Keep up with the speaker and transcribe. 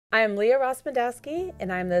I'm Leah Ross-Medowski,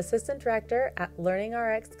 and I'm the Assistant Director at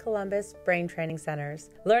LearningRx Columbus Brain Training Centers.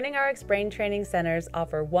 LearningRx Brain Training Centers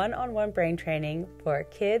offer one-on-one brain training for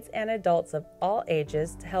kids and adults of all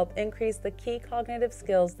ages to help increase the key cognitive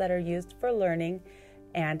skills that are used for learning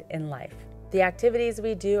and in life. The activities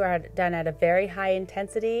we do are done at a very high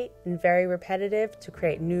intensity and very repetitive to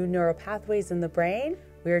create new neural pathways in the brain.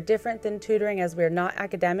 We are different than tutoring as we are not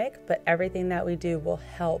academic, but everything that we do will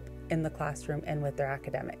help in the classroom and with their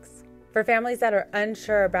academics. For families that are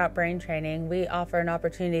unsure about brain training, we offer an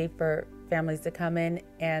opportunity for families to come in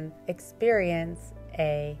and experience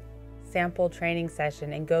a sample training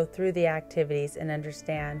session and go through the activities and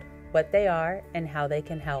understand what they are and how they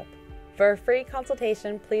can help. For a free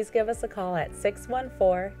consultation, please give us a call at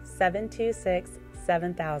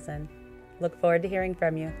 614-726-7000. Look forward to hearing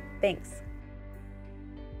from you. Thanks.